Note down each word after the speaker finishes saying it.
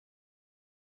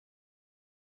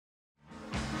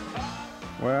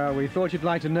Well, we thought you'd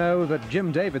like to know that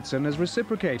Jim Davidson has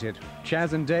reciprocated.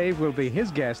 Chaz and Dave will be his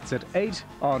guests at 8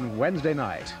 on Wednesday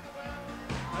night.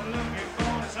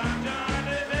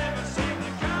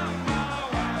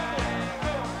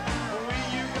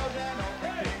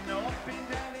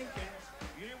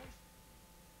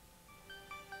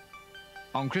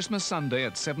 On Christmas Sunday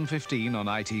at 7:15 on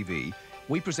ITV,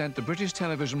 we present the British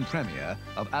television premiere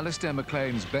of Alistair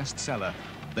MacLean's bestseller,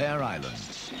 Bear Island.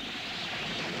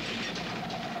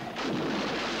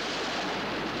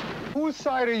 Whose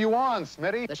side are you on,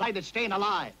 Smitty? The side that's staying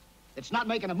alive. It's not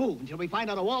making a move until we find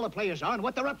out who all the players are and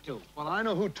what they're up to. Well, I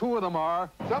know who two of them are.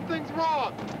 Something's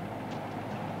wrong.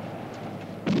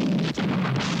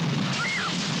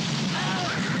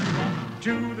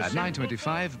 At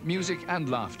 9:25, music and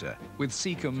laughter with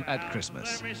Seacombe at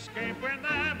Christmas.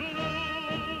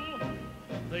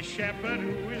 The shepherd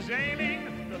who is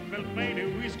ailing, the milkmaid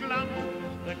who is glum,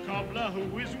 the cobbler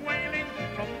who is wailing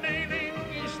from nailing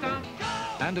his thumb.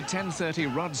 And at 10:30,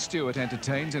 Rod Stewart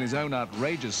entertains in his own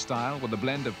outrageous style with a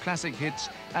blend of classic hits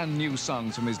and new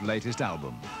songs from his latest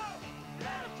album.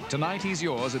 Tonight he's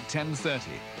yours at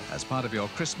 10:30 as part of your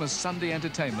Christmas Sunday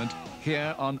entertainment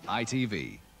here on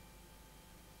ITV.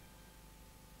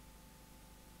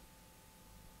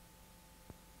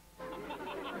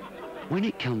 When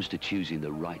it comes to choosing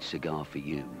the right cigar for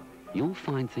you, you'll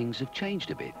find things have changed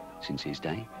a bit since his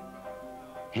day.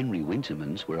 Henry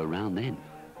Winterman's were around then,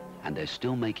 and they're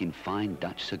still making fine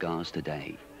Dutch cigars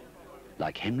today,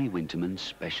 like Henry Winterman's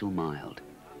Special Mild.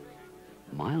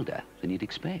 Milder than you'd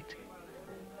expect.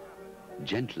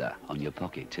 Gentler on your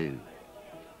pocket too.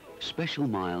 Special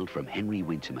Mild from Henry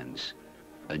Winterman's.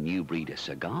 A new breed of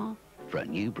cigar for a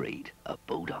new breed of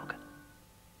bulldog.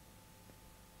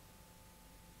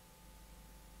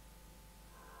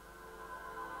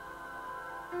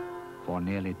 For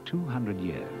nearly 200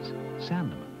 years,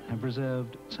 Sandeman have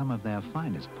reserved some of their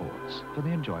finest ports for the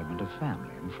enjoyment of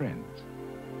family and friends.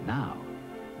 Now,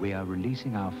 we are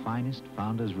releasing our finest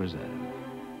Founders Reserve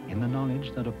in the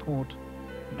knowledge that a port,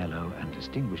 mellow and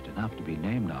distinguished enough to be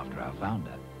named after our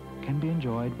founder, can be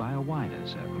enjoyed by a wider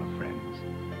circle of friends.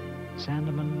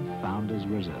 Sandeman Founders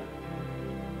Reserve,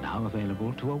 now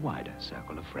available to a wider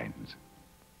circle of friends.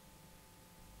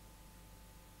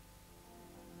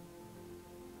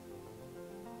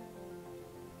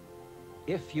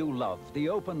 If you love the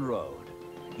open road,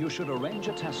 you should arrange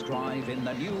a test drive in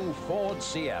the new Ford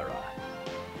Sierra.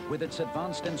 With its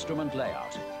advanced instrument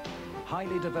layout,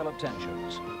 highly developed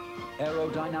engines,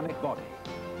 aerodynamic body,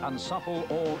 and supple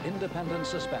all-independent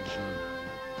suspension,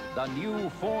 the new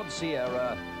Ford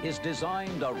Sierra is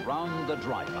designed around the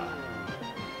driver.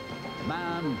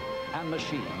 Man and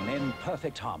machine in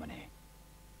perfect harmony.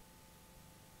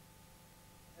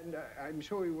 And I'm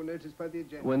sure you will notice by the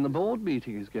agenda... When the board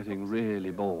meeting is getting really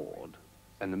bored,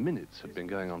 and the minutes have been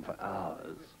going on for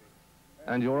hours,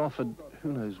 and you're offered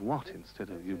who knows what instead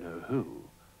of you know who,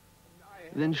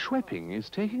 then Schwepping is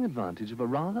taking advantage of a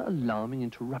rather alarming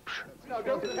interruption. No,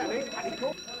 don't panic.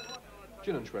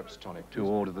 Gin and Schweppes tonic. To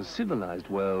order the civilized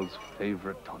world's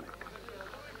favorite tonic,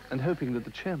 and hoping that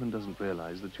the chairman doesn't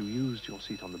realize that you used your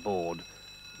seat on the board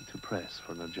to press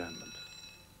for an adjournment.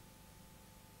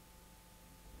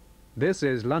 This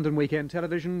is London Weekend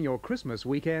Television, your Christmas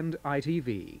weekend,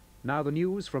 ITV. Now the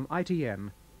news from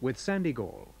ITN with Sandy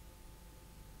Gall.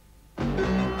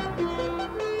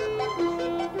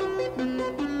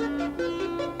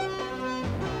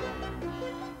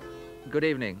 Good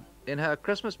evening. In her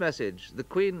Christmas message, the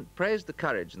Queen praised the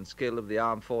courage and skill of the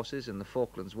armed forces in the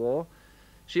Falklands War.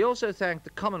 She also thanked the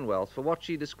Commonwealth for what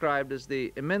she described as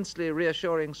the immensely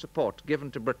reassuring support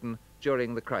given to Britain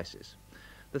during the crisis.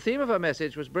 The theme of her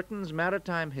message was Britain's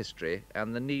maritime history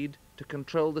and the need to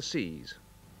control the seas.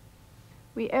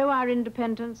 We owe our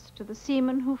independence to the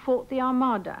seamen who fought the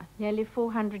Armada nearly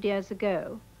 400 years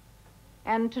ago,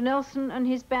 and to Nelson and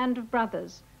his band of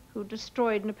brothers who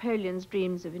destroyed Napoleon's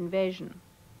dreams of invasion.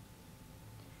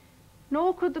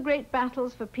 Nor could the great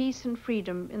battles for peace and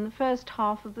freedom in the first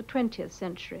half of the 20th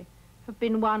century have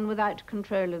been won without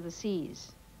control of the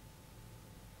seas.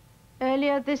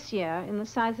 Earlier this year in the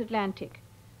South Atlantic,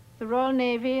 the Royal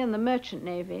Navy and the Merchant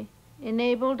Navy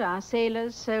enabled our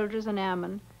sailors, soldiers and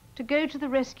airmen to go to the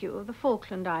rescue of the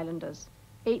Falkland Islanders,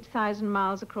 8,000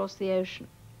 miles across the ocean,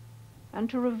 and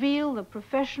to reveal the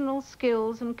professional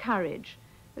skills and courage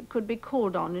that could be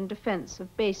called on in defense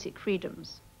of basic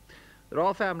freedoms. The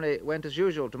royal family went as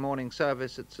usual to morning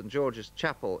service at St. George's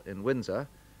Chapel in Windsor.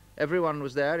 Everyone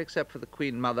was there except for the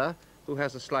Queen Mother, who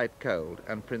has a slight cold,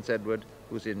 and Prince Edward,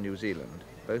 who's in New Zealand.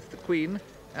 Both the Queen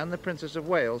and the Princess of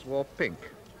Wales wore pink.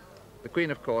 The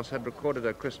Queen, of course, had recorded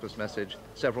her Christmas message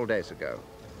several days ago.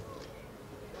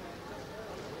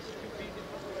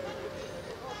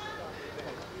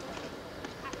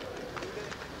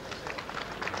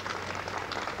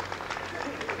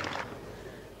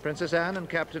 Princess Anne and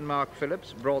Captain Mark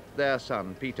Phillips brought their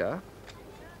son, Peter.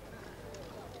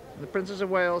 And the Princess of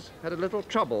Wales had a little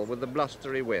trouble with the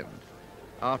blustery wind.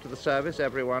 After the service,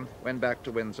 everyone went back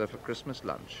to Windsor for Christmas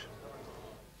lunch.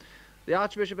 The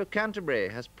Archbishop of Canterbury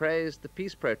has praised the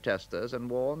peace protesters and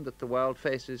warned that the world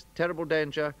faces terrible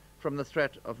danger from the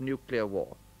threat of nuclear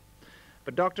war.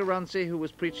 But Dr. Runcie, who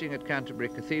was preaching at Canterbury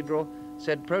Cathedral,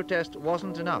 said protest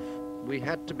wasn't enough. We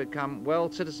had to become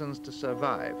world citizens to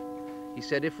survive. He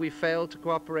said if we failed to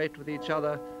cooperate with each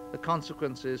other, the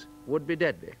consequences would be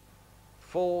deadly.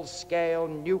 Full-scale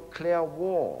nuclear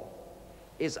war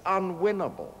is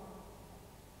unwinnable,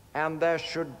 and there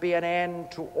should be an end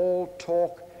to all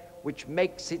talk which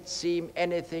makes it seem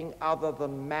anything other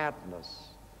than madness.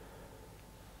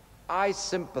 I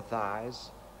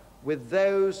sympathize with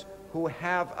those who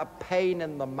have a pain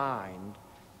in the mind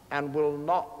and will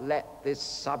not let this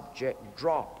subject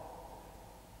drop.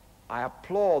 I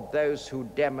applaud those who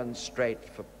demonstrate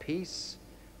for peace,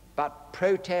 but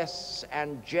protests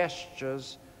and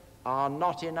gestures are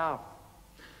not enough.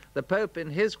 The Pope, in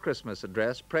his Christmas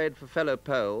address, prayed for fellow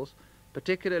Poles,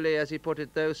 particularly, as he put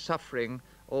it, those suffering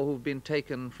or who've been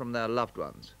taken from their loved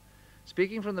ones.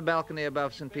 Speaking from the balcony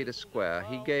above St. Peter's Square,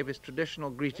 he gave his traditional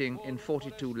greeting in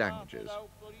 42 languages.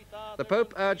 The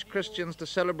Pope urged Christians to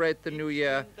celebrate the New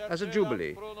Year as a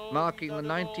jubilee, marking the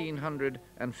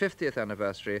 1950th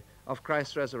anniversary of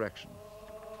Christ's resurrection.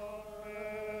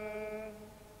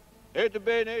 Et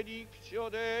benedictio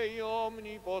Dei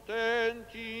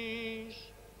omnipotentis,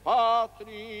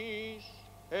 Patris,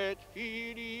 et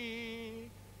Filii,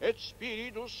 et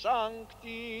Spiritus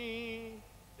Sancti.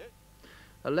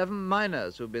 11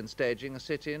 miners who've been staging a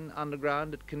sit-in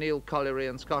underground at Kinneil Colliery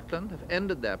in Scotland have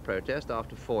ended their protest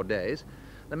after 4 days.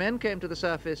 The men came to the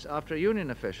surface after a union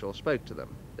official spoke to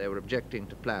them. They were objecting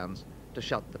to plans to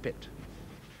shut the pit.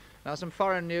 Now, some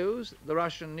foreign news. The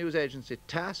Russian news agency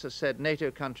TASS has said NATO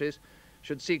countries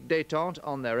should seek détente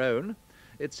on their own.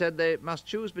 It said they must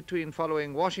choose between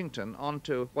following Washington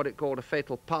onto what it called a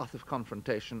fatal path of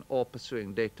confrontation or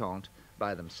pursuing détente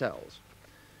by themselves.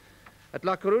 At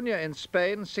La Coruña in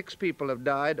Spain, 6 people have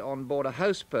died on board a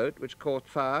houseboat which caught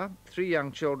fire. 3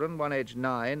 young children, one aged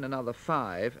 9, another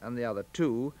 5, and the other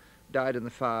 2 died in the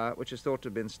fire, which is thought to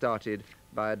have been started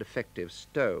by a defective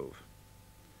stove.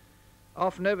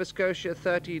 Off Nova Scotia,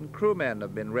 13 crewmen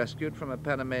have been rescued from a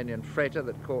Panamanian freighter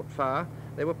that caught fire.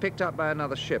 They were picked up by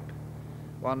another ship.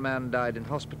 One man died in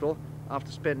hospital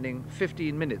after spending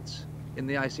 15 minutes in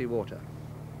the icy water.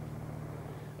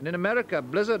 And in America, a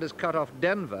blizzard has cut off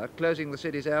Denver, closing the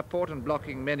city's airport and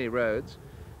blocking many roads.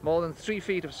 More than 3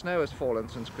 feet of snow has fallen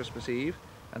since Christmas Eve,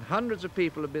 and hundreds of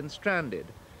people have been stranded.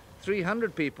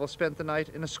 300 people spent the night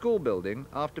in a school building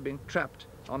after being trapped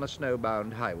on a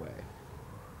snowbound highway.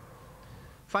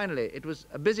 Finally, it was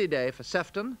a busy day for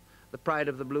Sefton, the pride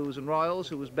of the Blues and Royals,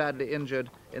 who was badly injured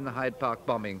in the Hyde Park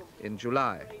bombing in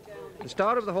July. The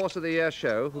star of the Horse of the Year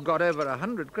show, who got over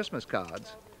 100 Christmas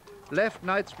cards, left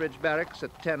Knightsbridge Barracks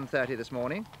at 10:30 this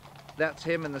morning. That's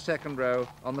him in the second row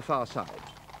on the far side.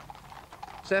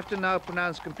 Sefton, now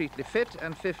pronounced completely fit,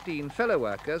 and 15 fellow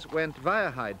workers went via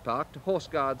Hyde Park to Horse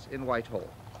Guards in Whitehall.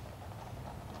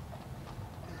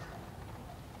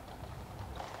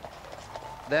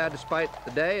 There, despite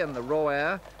the day and the raw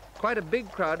air, quite a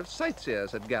big crowd of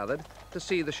sightseers had gathered to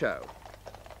see the show.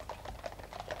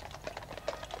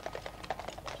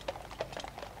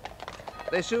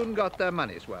 They soon got their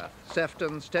money's worth.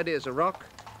 Sefton, steady as a rock,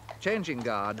 changing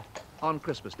guard on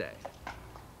Christmas Day.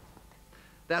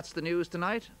 That's the news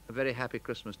tonight. A very happy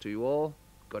Christmas to you all.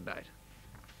 Good night.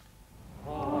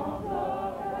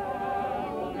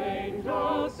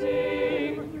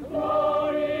 Sing,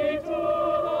 glory to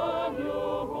the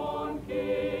newborn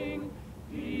King,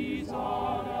 peace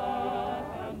on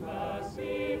earth and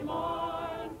mercy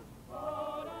mine.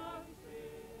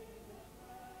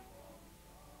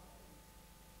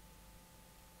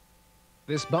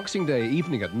 This Boxing Day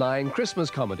evening at 9,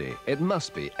 Christmas comedy. It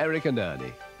must be Eric and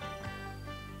Ernie.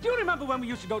 Do you remember when we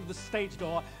used to go to the stage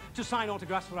door to sign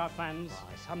autographs for our fans? Oh,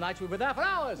 some nights we were there for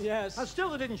hours. Yes. And still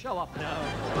they didn't show up. No.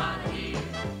 Come on here,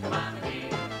 come on here.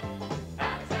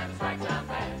 Alexander's right down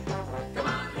there. Come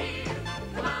on here,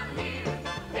 come on here.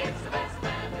 It's the best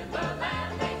band in the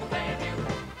land. They can play you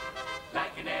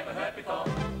like you never heard before.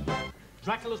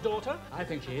 Dracula's daughter? I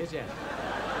think she is, yes.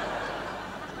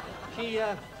 She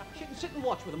can sit and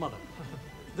watch with her mother.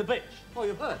 The bitch. Oh,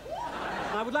 you've heard.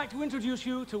 I would like to introduce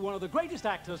you to one of the greatest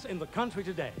actors in the country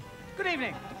today. Good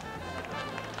evening.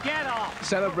 Get off!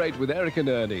 Celebrate with Eric and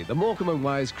Ernie, the Morecambe and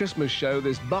Wise Christmas show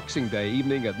this Boxing Day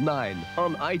evening at 9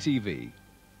 on ITV.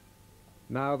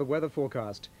 Now the weather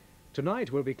forecast.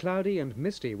 Tonight will be cloudy and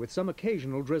misty with some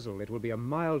occasional drizzle. It will be a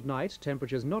mild night,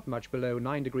 temperatures not much below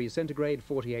 9 degrees centigrade,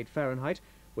 48 Fahrenheit,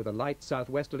 with a light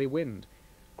southwesterly wind.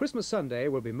 Christmas Sunday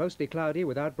will be mostly cloudy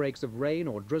with outbreaks of rain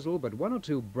or drizzle, but one or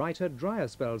two brighter, drier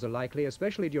spells are likely,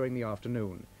 especially during the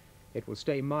afternoon. It will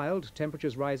stay mild,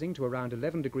 temperatures rising to around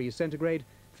 11 degrees centigrade,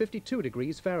 52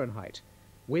 degrees Fahrenheit.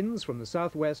 Winds from the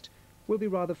southwest will be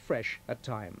rather fresh at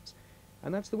times.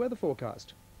 And that's the weather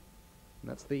forecast. And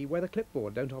that's the weather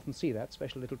clipboard. Don't often see that.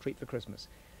 Special little treat for Christmas.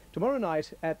 Tomorrow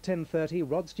night at 10:30,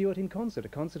 Rod Stewart in concert, a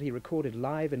concert he recorded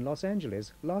live in Los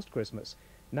Angeles last Christmas.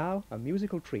 Now, a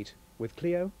musical treat with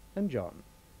Cleo and John.